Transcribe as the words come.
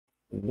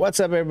What's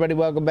up, everybody?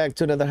 Welcome back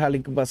to another highly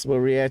combustible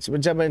reaction. We're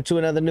jumping into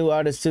another new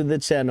artist to the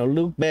channel,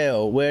 Luke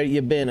Bell. Where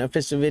you been?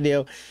 Official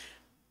video.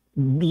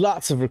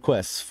 Lots of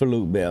requests for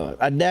Luke Bell.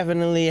 I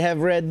definitely have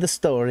read the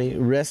story.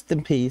 Rest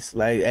in peace.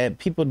 Like,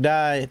 people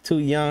die too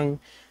young.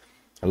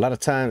 A lot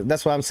of times,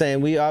 that's why I'm saying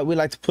we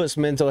like to push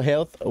mental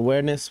health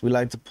awareness. We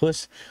like to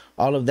push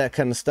all of that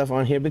kind of stuff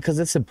on here because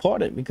it's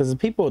important. Because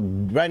people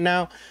right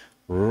now,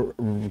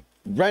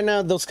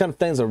 those kind of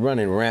things are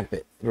running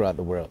rampant throughout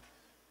the world.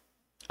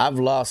 I've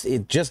lost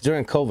it just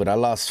during COVID. I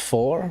lost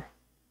four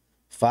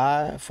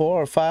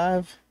or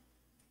five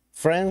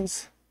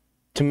friends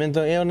to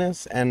mental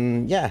illness,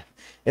 and yeah,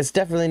 it's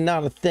definitely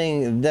not a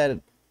thing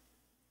that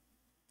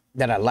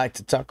I like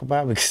to talk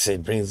about because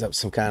it brings up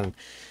some kind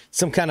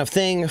of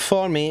thing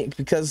for me,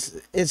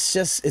 because it's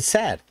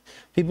sad.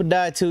 People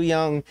die too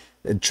young.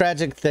 A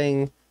tragic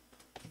thing.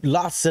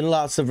 Lots and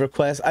lots of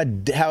requests.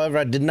 However,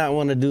 I did not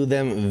want to do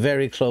them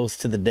very close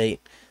to the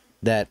date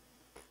that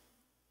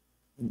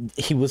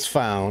he was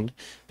found,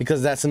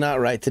 because that's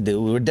not right to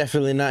do. We were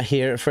definitely not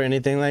here for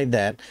anything like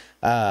that.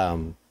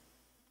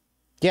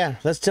 Yeah,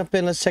 let's jump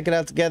in. Let's check it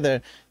out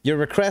together. Your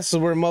requests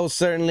were most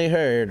certainly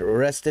heard.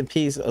 Rest in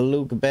peace,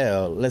 Luke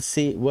Bell. Let's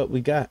see what we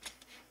got.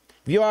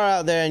 If you are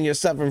out there and you're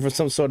suffering from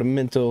some sort of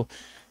mental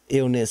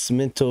illness,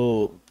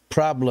 mental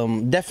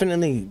problem,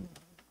 definitely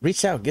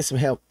reach out, get some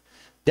help.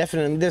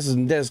 Definitely,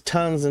 there's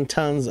tons and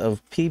tons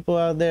of people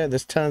out there.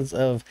 There's tons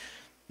of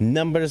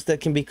numbers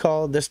that can be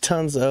called. There's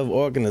tons of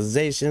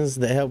organizations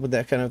that help with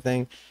that kind of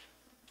thing.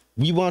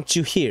 We want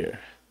you here.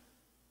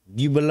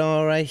 You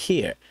belong right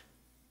here.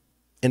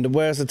 In the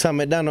words of Tom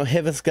McDonald,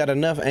 heaven's got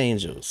enough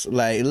angels.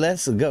 Like,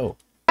 let's go.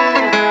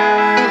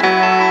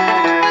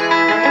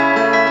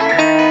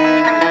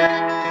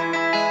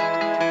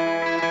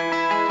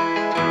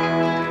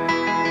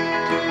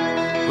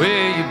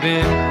 Where you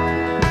been?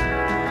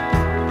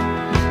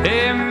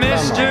 Hey,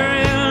 Mr.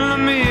 in the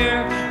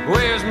mirror,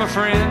 where's my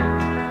friend?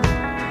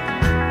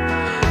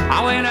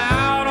 I went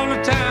out on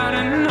the town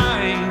and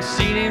I ain't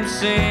seen him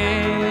since.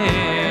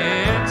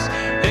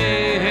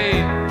 Hey,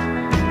 hey,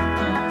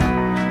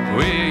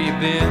 where you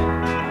been?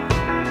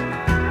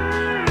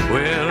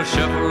 Well, I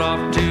shuffled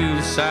off to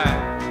the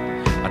side.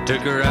 I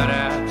took her right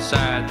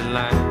outside the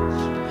lines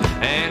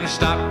and I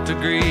stopped to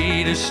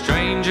greet a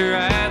stranger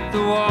at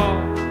the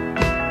wall.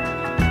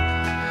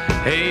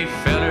 Hey,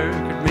 feller,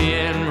 could me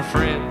and my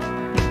friend,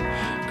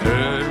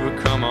 could we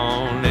come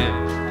on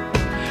in?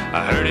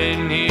 I heard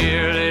in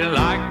here they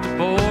like to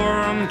pour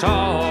them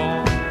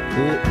tall.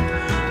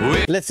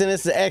 Listen,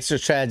 it's an extra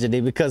tragedy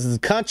because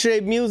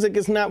country music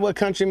is not what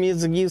country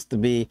music used to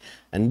be,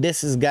 and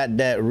this has got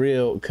that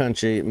real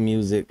country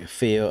music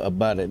feel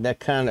about it. That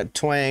kind of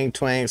twang,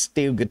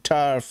 steel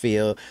guitar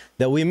feel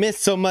that we miss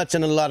so much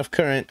in a lot of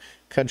current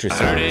country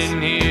songs. I heard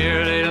in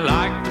here they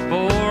like to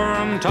pour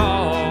them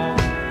tall.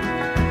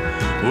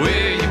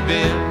 Where you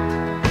been?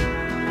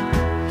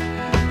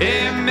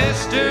 Hey,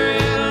 Mr.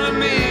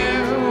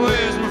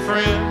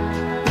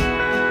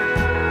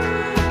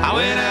 I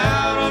went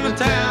out on the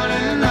town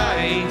and I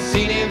ain't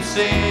seen him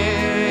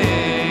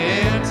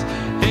since.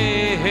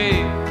 Hey,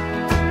 hey,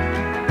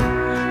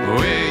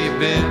 where you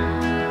been?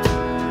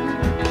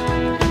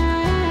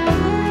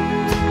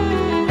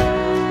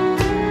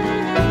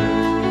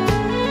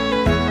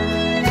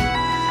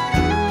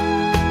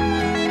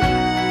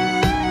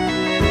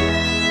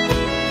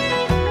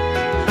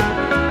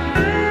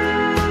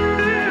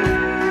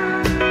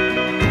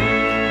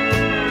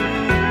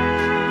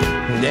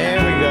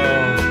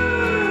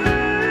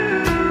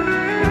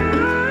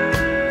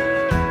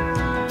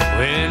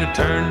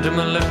 Turned to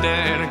my left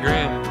and I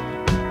grinned.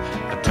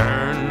 I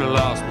turned and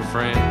lost my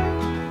friend.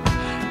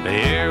 The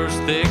air was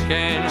thick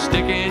and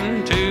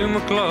sticking to my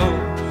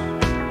clothes,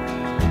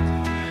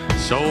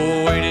 so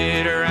I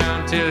waited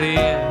around till the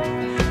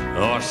end.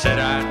 Oh, I said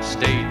I'd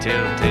stay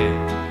till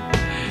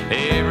 10.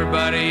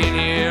 Everybody in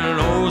here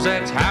knows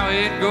that's how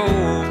it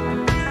goes.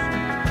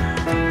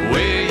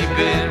 Where you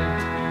been?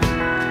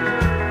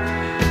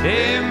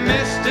 Hey,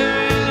 Mr.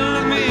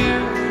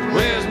 Lemire,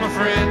 where's my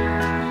friend?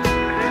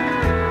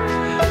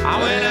 I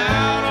went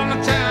out on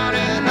the town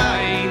and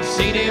I ain't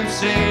seen him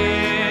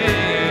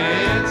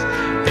since.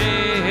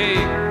 Hey, hey,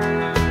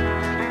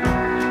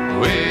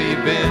 where you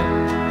been?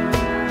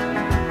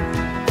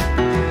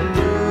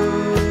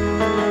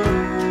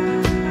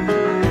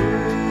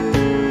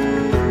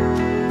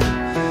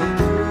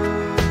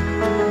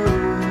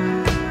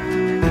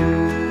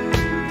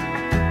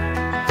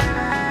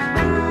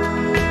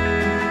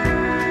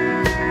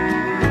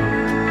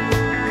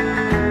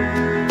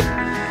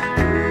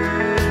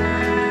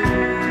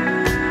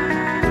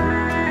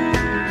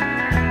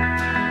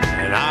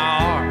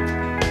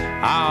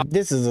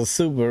 This is a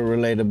super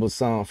relatable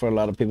song for a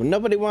lot of people.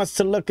 Nobody wants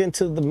to look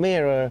into the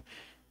mirror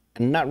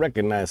and not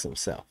recognize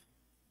himself.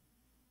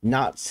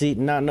 Not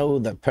know who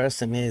the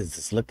person is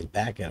that's looking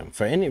back at him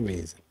for any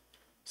reason.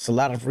 It's a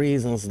lot of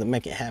reasons that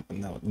make it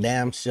happen, though.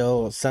 Damn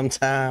sure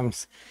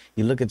sometimes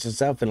you look at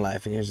yourself in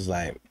life and you're just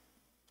like,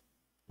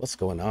 what's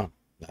going on?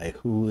 Like,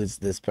 who is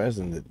this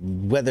person?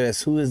 Whether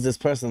it's who is this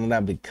person that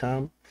I've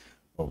become,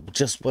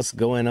 just what's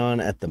going on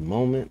at the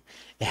moment.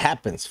 It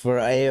happens for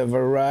a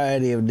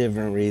variety of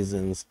different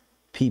reasons.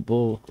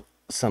 People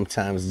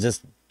sometimes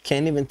just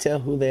can't even tell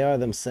who they are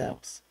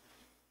themselves.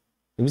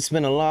 We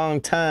spend a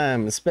long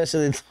time,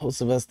 especially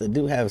those of us that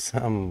do have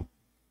some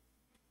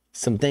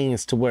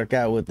things to work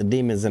out with the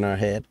demons in our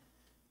head.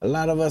 A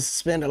lot of us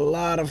spend a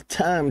lot of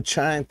time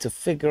trying to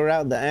figure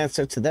out the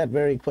answer to that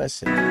very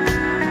question. And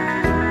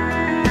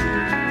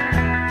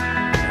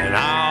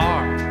I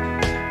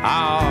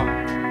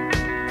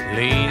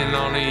leaning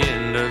on the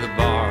end of the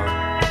bar.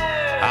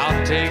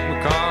 I'll take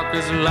my car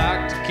 'cause I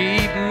like to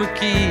keep my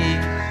key.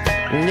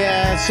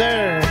 Yes,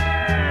 sir.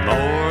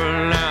 More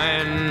than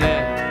I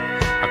admit,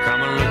 I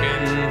come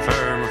looking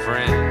for my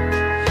friend.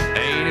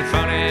 Ain't it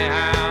funny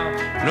how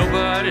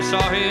nobody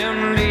saw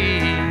him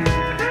leave?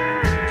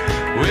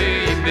 Where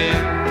you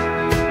been?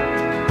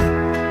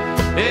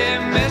 Hey,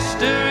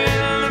 mister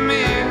in the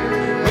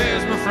mirror,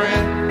 where's my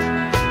friend?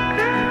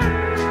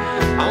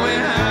 I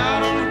went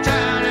out on the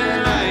town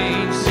and I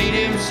ain't seen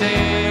him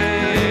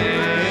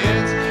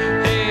since.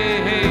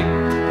 Hey, hey,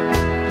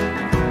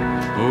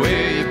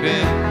 where you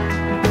been?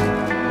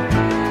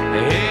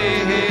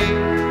 Hey, hey,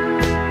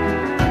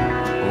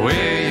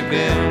 where you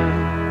been?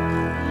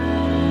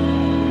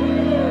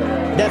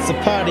 That's a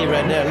party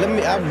right there.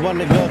 I want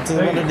to go to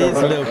one of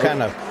these little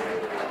kind of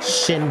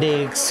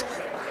shindigs.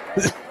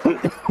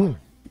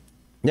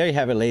 There you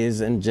have it,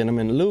 ladies and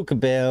gentlemen. Luke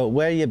Bell,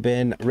 where you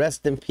been?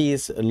 Rest in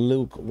peace,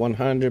 Luke,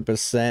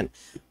 100%.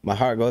 My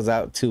heart goes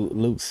out to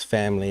Luke's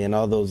family and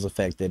all those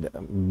affected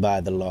by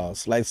the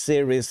loss. Like,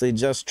 seriously,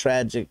 just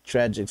tragic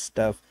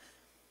stuff.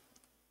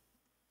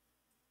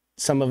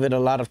 Some of it, a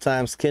lot of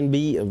times, can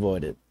be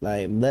avoided.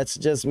 Like, let's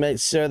just make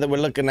sure that we're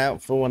looking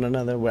out for one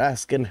another. We're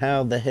asking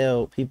how the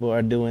hell people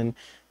are doing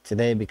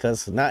today,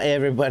 because not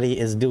everybody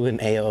is doing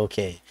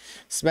a-okay.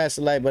 Smash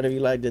the like button if you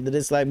liked it, the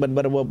dislike button,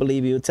 but I won't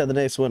believe you. Until the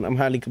next one, I'm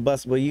highly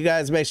combustible. You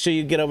guys make sure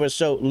you get over and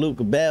show Luke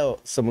Bell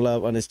some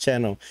love on his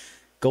channel.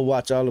 Go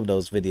watch all of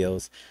those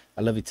videos.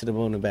 I love you to the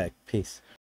moon and back. Peace.